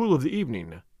start in the cool of the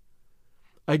evening.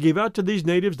 I gave out to these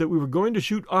natives that we were going to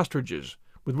shoot ostriches,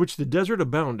 with which the desert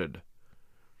abounded.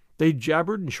 They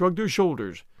jabbered and shrugged their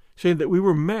shoulders, saying that we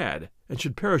were mad and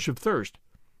should perish of thirst,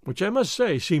 which I must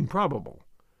say seemed probable.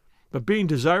 But being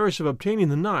desirous of obtaining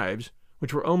the knives,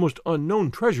 which were almost unknown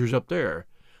treasures up there,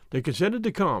 they consented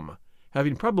to come,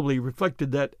 having probably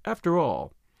reflected that, after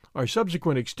all, our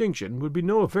subsequent extinction would be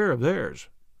no affair of theirs.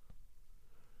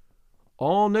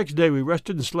 All next day we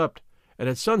rested and slept, and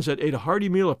at sunset ate a hearty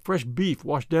meal of fresh beef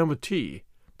washed down with tea.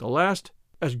 The last,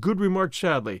 as Good remarked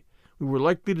sadly, we were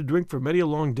likely to drink for many a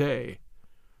long day.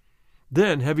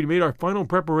 Then, having made our final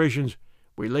preparations,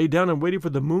 we lay down and waited for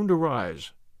the moon to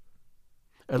rise.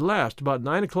 At last, about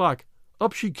 9 o'clock,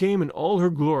 up she came in all her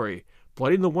glory,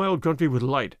 flooding the wild country with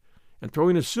light, and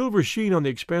throwing a silver sheen on the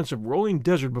expanse of rolling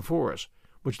desert before us,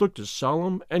 which looked as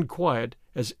solemn and quiet,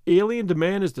 as alien to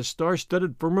man as the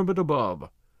star-studded firmament above.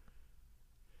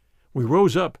 We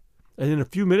rose up, and in a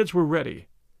few minutes were ready,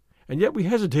 and yet we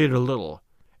hesitated a little,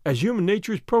 as human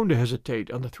nature is prone to hesitate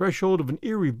on the threshold of an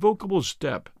irrevocable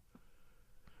step.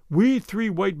 We 3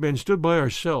 white men stood by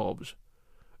ourselves.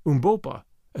 Umbopa,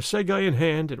 assegai in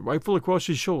hand and rifle across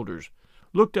his shoulders,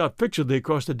 looked out fixedly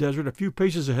across the desert a few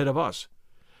paces ahead of us,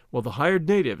 while the hired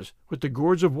natives, with the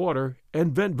gourds of water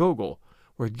and Ben Bogle,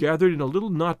 were gathered in a little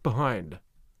knot behind.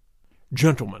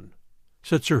 "Gentlemen,"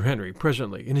 said Sir Henry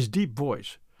presently, in his deep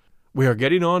voice, "we are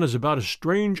getting on as about as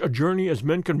strange a journey as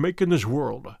men can make in this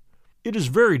world. It is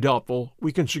very doubtful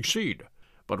we can succeed,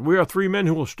 but we are 3 men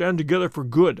who will stand together for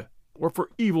good or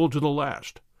for evil to the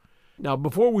last. Now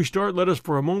before we start, let us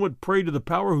for a moment pray to the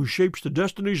power who shapes the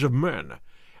destinies of men,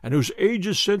 and whose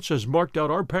ages since has marked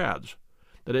out our paths,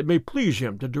 that it may please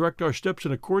him to direct our steps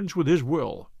in accordance with his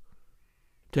will."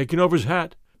 Taking off his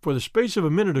hat, for the space of a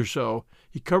minute or so,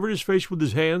 he covered his face with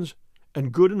his hands,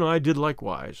 and Good and I did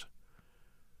likewise.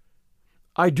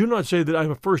 I do not say that I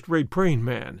am a first-rate praying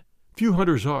man. Few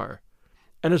hunters are.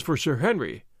 And as for Sir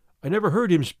Henry, I never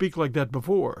heard him speak like that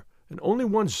before, and only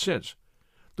once since,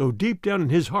 though deep down in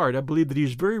his heart I believe that he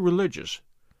is very religious.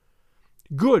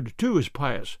 Good, too, is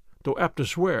pious, though apt to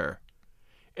swear.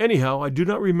 Anyhow, I do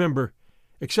not remember,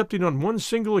 excepting on one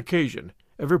single occasion,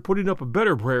 ever putting up a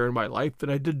better prayer in my life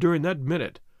than I did during that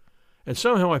minute, and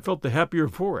somehow I felt the happier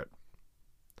for it.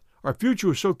 Our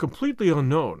future is so completely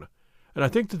unknown, and I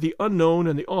think that the unknown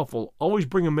and the awful always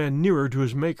bring a man nearer to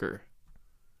his Maker.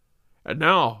 "And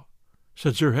now,"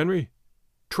 said Sir Henry,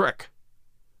 "trek."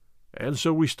 And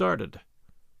so we started.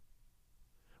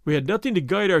 We had nothing to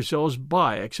guide ourselves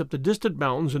by except the distant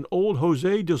mountains and old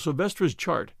José de Silvestra's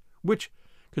chart, which,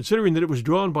 considering that it was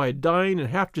drawn by a dying and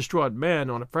half-distraught man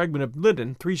on a fragment of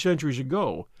linen 3 centuries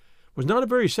ago, was not a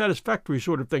very satisfactory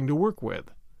sort of thing to work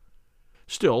with.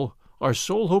 Still, our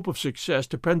sole hope of success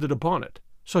depended upon it,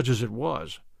 such as it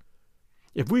was.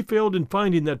 If we failed in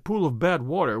finding that pool of bad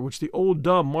water which the old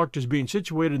Dom marked as being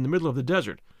situated in the middle of the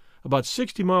desert, about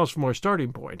 60 miles from our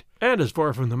starting point, and as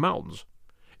far from the mountains.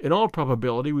 In all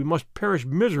probability, we must perish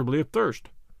miserably of thirst.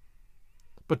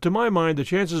 But to my mind, the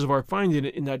chances of our finding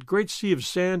it in that great sea of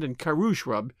sand and karoo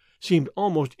shrub seemed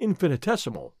almost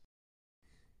infinitesimal.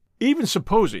 Even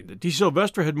supposing that De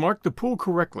Silvestre had marked the pool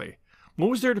correctly, what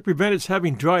was there to prevent its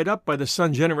having dried up by the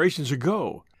sun generations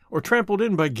ago, or trampled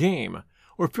in by game,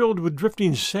 or filled with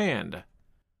drifting sand?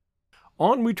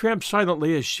 On we tramped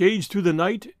silently as shades through the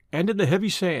night and in the heavy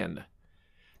sand.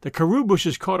 The karoo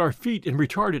bushes caught our feet and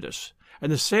retarded us,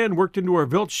 and the sand worked into our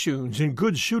veldschoons and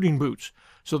good shooting boots,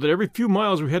 so that every few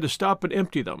miles we had to stop and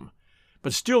empty them.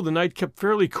 But still the night kept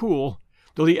fairly cool,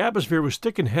 though the atmosphere was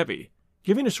thick and heavy,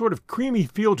 giving a sort of creamy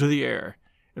feel to the air,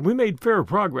 and we made fair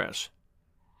progress.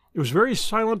 It was very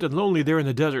silent and lonely there in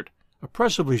the desert,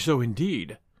 oppressively so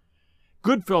indeed.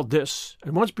 Good felt this,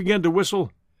 and once began to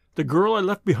whistle, "The girl I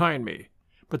left behind me,"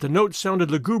 but the note sounded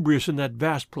lugubrious in that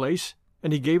vast place,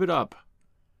 and he gave it up.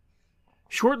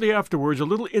 Shortly afterwards a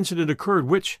little incident occurred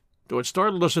which, though it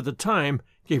startled us at the time,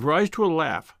 gave rise to a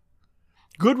laugh.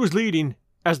 Good was leading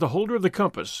as the holder of the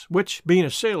compass, which, being a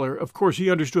sailor, of course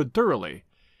he understood thoroughly,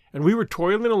 and we were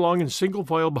toiling along in single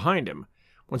file behind him,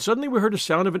 when suddenly we heard a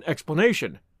sound of an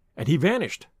exclamation, and he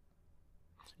vanished.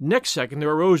 Next second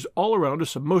there arose all around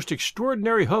us a most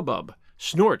extraordinary hubbub,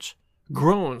 snorts,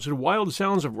 groans, and wild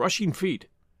sounds of rushing feet.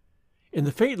 In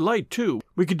the faint light, too,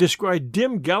 we could descry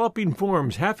dim galloping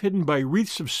forms half hidden by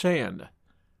wreaths of sand.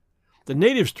 The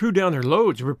natives threw down their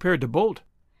loads and prepared to bolt,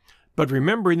 but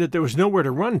remembering that there was nowhere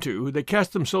to run to, they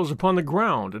cast themselves upon the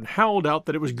ground and howled out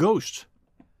that it was ghosts.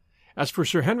 As for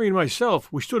Sir Henry and myself,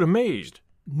 we stood amazed,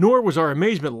 nor was our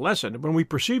amazement lessened when we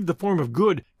perceived the form of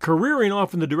Good careering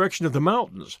off in the direction of the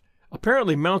mountains,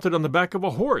 apparently mounted on the back of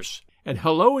a horse, and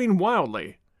hallooing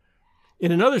wildly.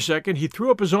 In another second he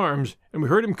threw up his arms, and we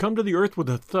heard him come to the earth with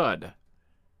a thud.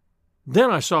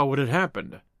 Then I saw what had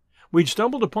happened. We'd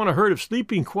stumbled upon a herd of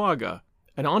sleeping quagga,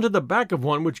 and onto the back of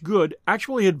one which Good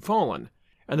actually had fallen,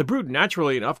 and the brute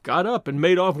naturally enough got up and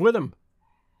made off with him.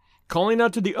 Calling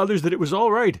out to the others that it was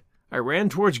all right, I ran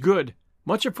towards Good,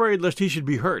 much afraid lest he should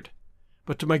be hurt.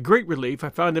 But to my great relief I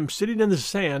found him sitting in the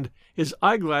sand, his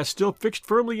eyeglass still fixed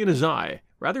firmly in his eye,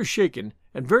 rather shaken,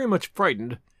 and very much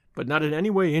frightened, but not in any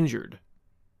way injured.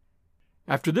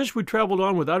 After this we traveled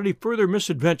on without any further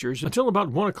misadventures until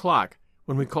about 1 o'clock,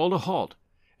 when we called a halt,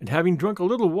 and having drunk a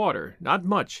little water, not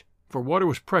much, for water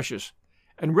was precious,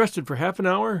 and rested for half an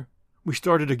hour, we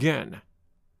started again.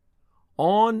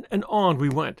 On and on we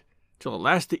went, till at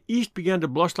last the east began to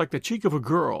blush like the cheek of a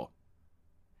girl.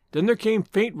 Then there came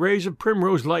faint rays of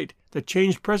primrose light that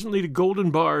changed presently to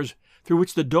golden bars, through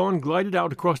which the dawn glided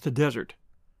out across the desert.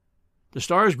 The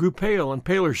stars grew pale and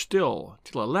paler still,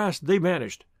 till at last they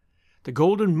vanished. The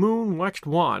golden moon waxed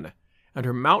wan, and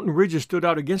her mountain ridges stood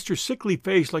out against her sickly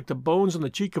face like the bones on the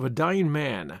cheek of a dying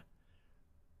man.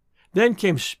 Then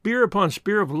came spear upon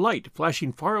spear of light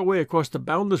flashing far away across the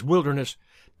boundless wilderness,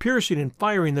 piercing and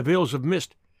firing the veils of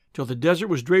mist, till the desert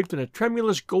was draped in a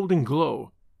tremulous golden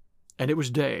glow, and it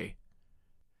was day.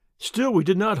 Still we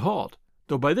did not halt,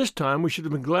 though by this time we should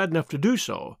have been glad enough to do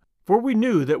so, for we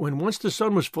knew that when once the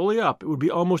sun was fully up it would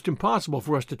be almost impossible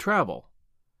for us to travel.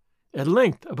 At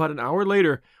length, about an hour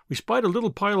later, we spied a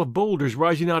little pile of boulders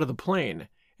rising out of the plain,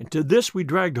 and to this we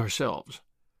dragged ourselves.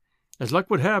 As luck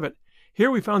would have it,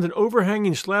 here we found an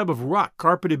overhanging slab of rock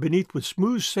carpeted beneath with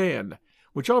smooth sand,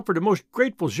 which offered a most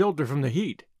grateful shelter from the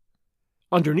heat.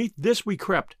 Underneath this we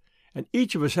crept, and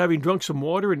each of us having drunk some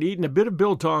water and eaten a bit of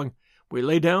biltong, we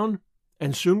lay down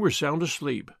and soon were sound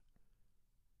asleep.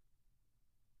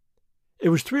 It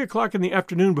was 3 o'clock in the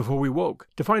afternoon before we woke,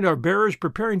 to find our bearers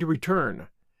preparing to return.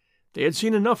 They had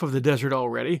seen enough of the desert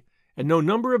already, and no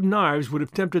number of knives would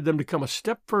have tempted them to come a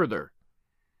step further.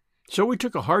 So we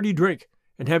took a hearty drink,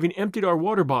 and having emptied our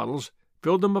water bottles,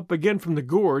 filled them up again from the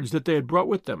gourds that they had brought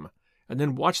with them, and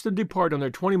then watched them depart on their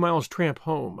 20 miles tramp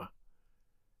home.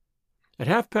 At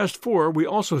 4:30 we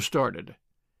also started.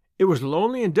 It was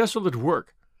lonely and desolate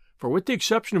work, for with the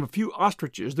exception of a few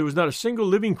ostriches there was not a single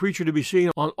living creature to be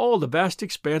seen on all the vast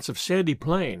expanse of sandy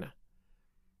plain.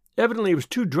 Evidently it was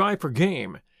too dry for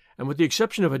game, and with the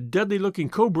exception of a deadly-looking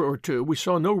cobra or two, we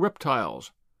saw no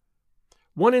reptiles.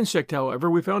 One insect, however,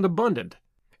 we found abundant,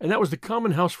 and that was the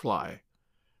common housefly.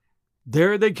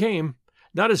 There they came,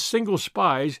 not as single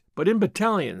spies, but in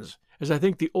battalions, as I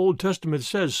think the Old Testament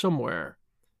says somewhere.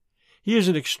 He is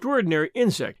an extraordinary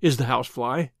insect, is the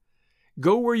housefly.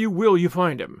 Go where you will, you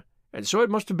find him, and so it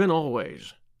must have been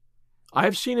always. I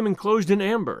have seen him enclosed in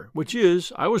amber, which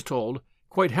is, I was told,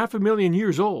 quite 500,000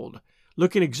 years old,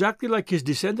 looking exactly like his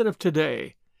descendant of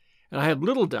today, and I have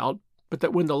little doubt but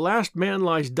that when the last man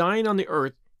lies dying on the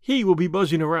earth, He will be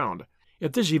buzzing around,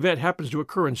 if this event happens to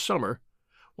occur in summer,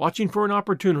 watching for an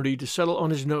opportunity to settle on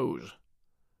his nose.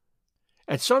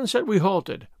 At sunset we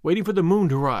halted, waiting for the moon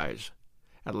to rise.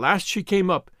 At last she came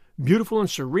up, beautiful and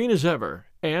serene as ever,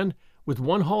 and, with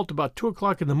one halt about 2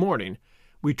 o'clock in the morning,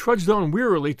 we trudged on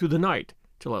wearily through the night,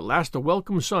 till at last the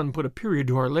welcome sun put a period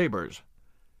to our labors.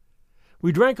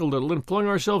 We drank a little and flung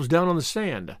ourselves down on the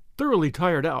sand, thoroughly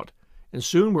tired out, and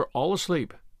soon were all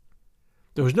asleep.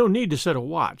 There was no need to set a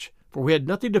watch, for we had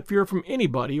nothing to fear from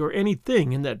anybody or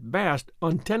anything in that vast,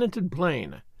 untenanted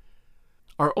plain.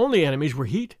 Our only enemies were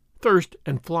heat, thirst,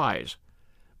 and flies,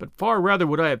 but far rather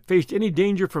would I have faced any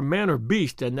danger from man or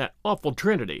beast than that awful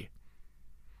trinity.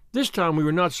 This time we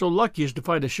were not so lucky as to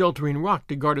find a sheltering rock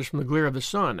to guard us from the glare of the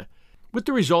sun, with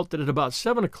the result that at about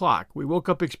 7 o'clock we woke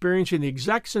up experiencing the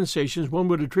exact sensations one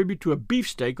would attribute to a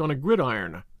beefsteak on a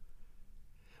gridiron.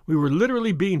 We were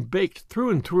literally being baked through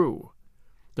and through.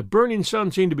 The burning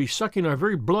sun seemed to be sucking our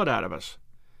very blood out of us.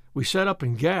 We sat up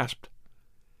and gasped.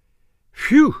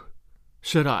 "Phew!"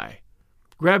 said I,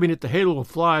 grabbing at the halo of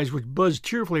flies which buzzed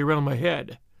cheerfully around my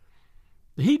head.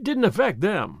 The heat didn't affect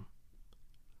them.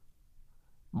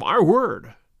 "My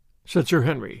word," said Sir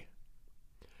Henry.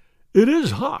 "It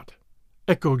is hot,"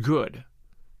 echoed Good.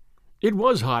 It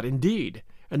was hot indeed,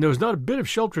 and there was not a bit of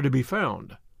shelter to be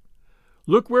found.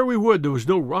 Look where we would, there was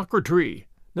no rock or tree,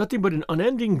 nothing but an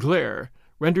unending glare,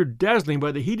 rendered dazzling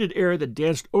by the heated air that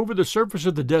danced over the surface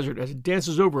of the desert as it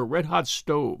dances over a red-hot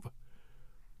stove.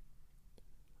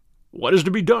 "What is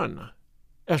to be done?"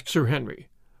 asked Sir Henry.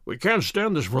 "We can't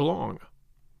stand this for long."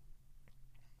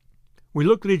 We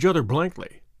looked at each other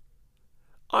blankly.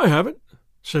 "I haven't,"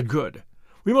 said Good.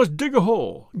 "We must dig a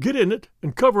hole, get in it,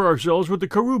 and cover ourselves with the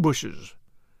karoo bushes."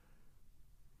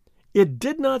 It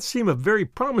did not seem a very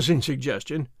promising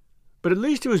suggestion, but at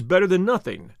least it was better than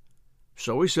nothing.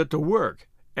 So we set to work,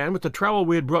 and with the trowel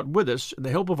we had brought with us and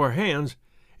the help of our hands,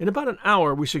 in about an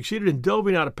hour we succeeded in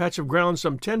delving out a patch of ground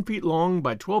some 10 feet long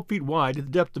by 12 feet wide at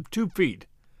the depth of 2 feet.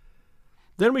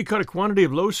 Then we cut a quantity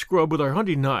of low scrub with our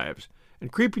hunting knives,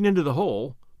 and creeping into the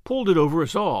hole, pulled it over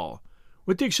us all,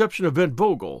 with the exception of Vent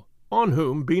Vogel, on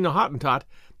whom, being a Hottentot,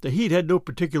 the heat had no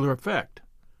particular effect.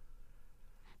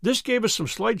 This gave us some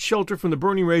slight shelter from the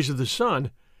burning rays of the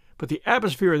sun, but the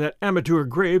atmosphere in that amateur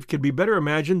grave can be better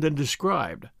imagined than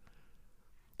described.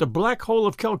 The Black Hole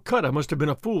of Calcutta must have been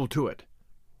a fool to it.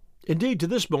 Indeed, to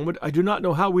this moment I do not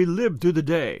know how we lived through the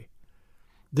day.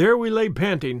 There we lay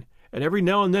panting, and every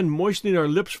now and then moistening our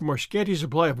lips from our scanty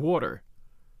supply of water.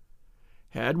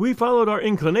 Had we followed our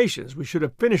inclinations, we should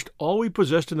have finished all we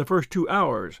possessed in the first 2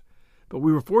 hours, but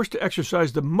we were forced to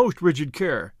exercise the most rigid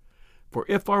care, for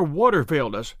if our water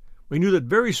failed us, we knew that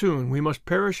very soon we must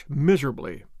perish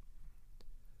miserably.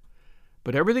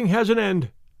 But everything has an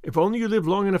end, if only you live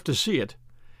long enough to see it,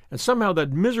 and somehow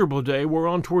that miserable day wore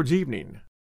on towards evening.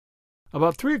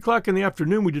 About 3 o'clock in the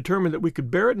afternoon we determined that we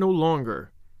could bear it no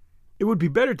longer. It would be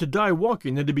better to die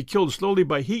walking than to be killed slowly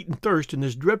by heat and thirst in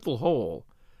this dreadful hole.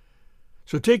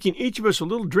 So taking each of us a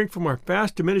little drink from our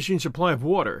fast diminishing supply of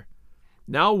water,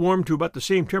 now warmed to about the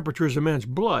same temperature as a man's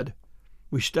blood,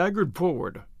 we staggered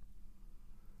forward.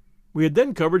 We had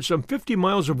then covered some 50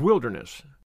 miles of wilderness.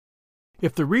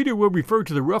 If the reader will refer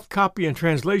to the rough copy and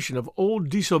translation of old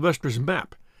De Silvestra's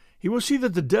map, he will see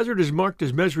that the desert is marked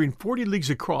as measuring 40 leagues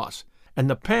across, and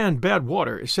the Pan Bad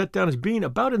Water is set down as being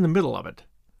about in the middle of it.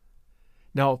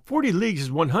 Now, 40 leagues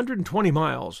is 120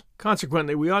 miles.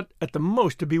 Consequently, we ought at the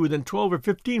most to be within 12 or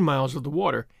 15 miles of the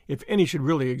water, if any should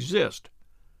really exist.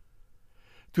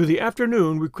 Through the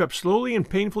afternoon we crept slowly and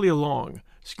painfully along,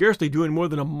 scarcely doing more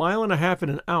than 1.5 miles in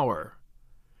an hour.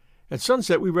 At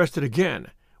sunset we rested again,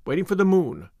 waiting for the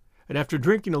moon, and after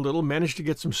drinking a little managed to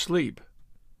get some sleep.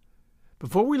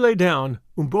 Before we lay down,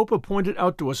 Umbopa pointed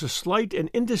out to us a slight and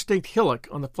indistinct hillock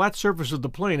on the flat surface of the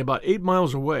plain about 8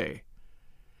 miles away.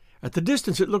 At the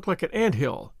distance it looked like an ant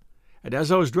hill, and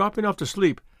as I was dropping off to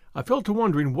sleep, I fell to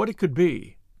wondering what it could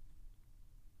be.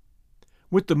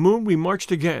 With the moon we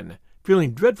marched again,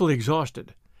 feeling dreadfully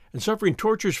exhausted, and suffering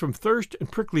tortures from thirst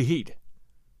and prickly heat.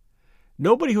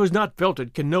 Nobody who has not felt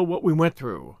it can know what we went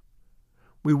through.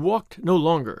 We walked no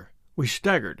longer. We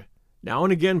staggered, now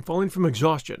and again falling from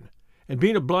exhaustion, and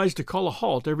being obliged to call a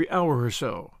halt every hour or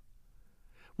so.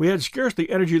 We had scarcely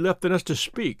energy left in us to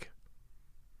speak.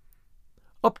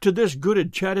 Up to this Good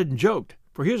had chatted and joked,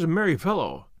 for he is a merry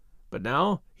fellow, but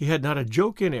now he had not a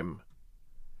joke in him.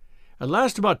 At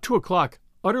last, about 2 o'clock,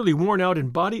 utterly worn out in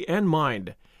body and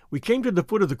mind, we came to the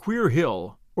foot of the queer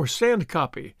hill, or sand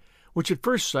kopje, which at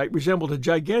first sight resembled a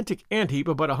gigantic ant-heap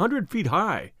about 100 feet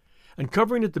high, and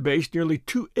covering at the base nearly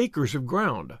 2 acres of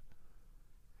ground.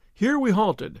 Here we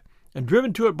halted, and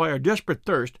driven to it by our desperate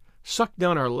thirst, sucked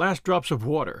down our last drops of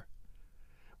water.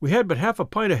 We had but half a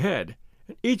pint ahead,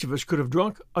 and each of us could have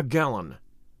drunk a gallon.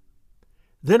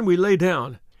 Then we lay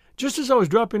down. Just as I was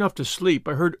dropping off to sleep,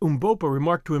 I heard Umbopa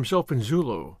remark to himself in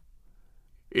Zulu,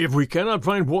 "If we cannot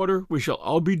find water, we shall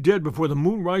all be dead before the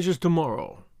moon rises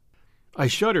tomorrow." I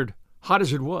shuddered, hot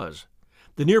as it was.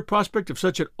 The near prospect of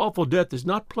such an awful death is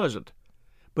not pleasant,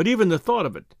 but even the thought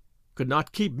of it could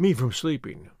not keep me from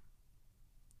sleeping.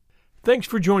 Thanks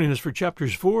for joining us for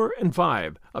Chapters 4 and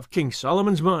 5 of King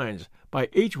Solomon's Mines by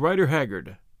H. Rider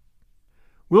Haggard.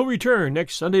 We'll return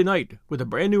next Sunday night with a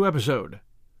brand new episode.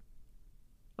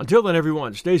 Until then,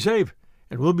 everyone, stay safe,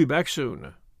 and we'll be back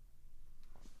soon.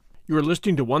 You are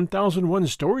listening to 1001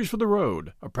 Stories for the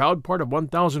Road, a proud part of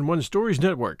 1001 Stories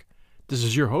Network. This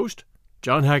is your host,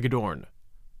 John Hagedorn.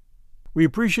 We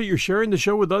appreciate you sharing the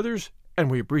show with others,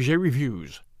 and we appreciate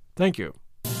reviews. Thank you.